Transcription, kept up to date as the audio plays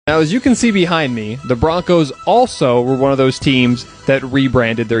Now, as you can see behind me, the Broncos also were one of those teams that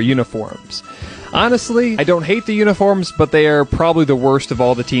rebranded their uniforms. Honestly, I don't hate the uniforms, but they are probably the worst of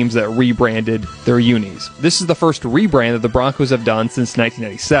all the teams that rebranded their unis. This is the first rebrand that the Broncos have done since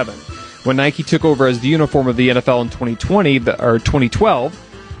 1997. When Nike took over as the uniform of the NFL in 2012,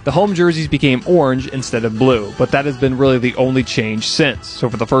 the home jerseys became orange instead of blue, but that has been really the only change since. So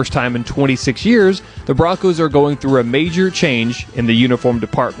for the first time in 26 years, the Broncos are going through a major change in the uniform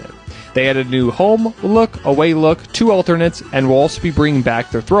department. They added a new home look, away look, 2 alternates, and will also be bringing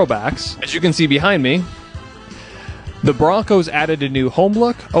back their throwbacks. As you can see behind me, the Broncos added a new home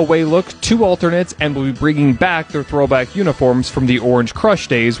look, away look, 2 alternates, and will be bringing back their throwback uniforms from the Orange Crush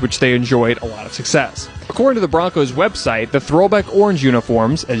days, which they enjoyed a lot of success. According to the Broncos website, the throwback orange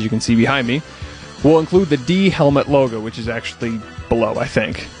uniforms, as you can see behind me, will include the D helmet logo, which is actually below, I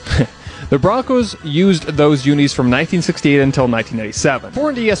think. The Broncos used those unis from 1968 until 1997.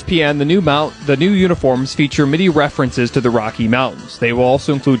 According to ESPN, the new uniforms feature many references to the Rocky Mountains. They will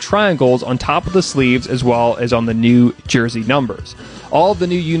also include triangles on top of the sleeves as well as on the new jersey numbers. All of the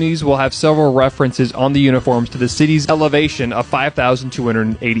new unis will have several references on the uniforms to the city's elevation of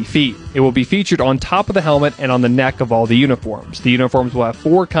 5,280 feet. It will be featured on top of the helmet and on the neck of all the uniforms. The uniforms will have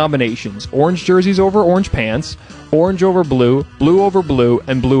 4 combinations: orange jerseys over orange pants, orange over blue, blue over blue,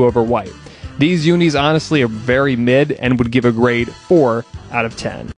 and blue over white. These unis honestly are very mid and would give a grade 4 out of 10.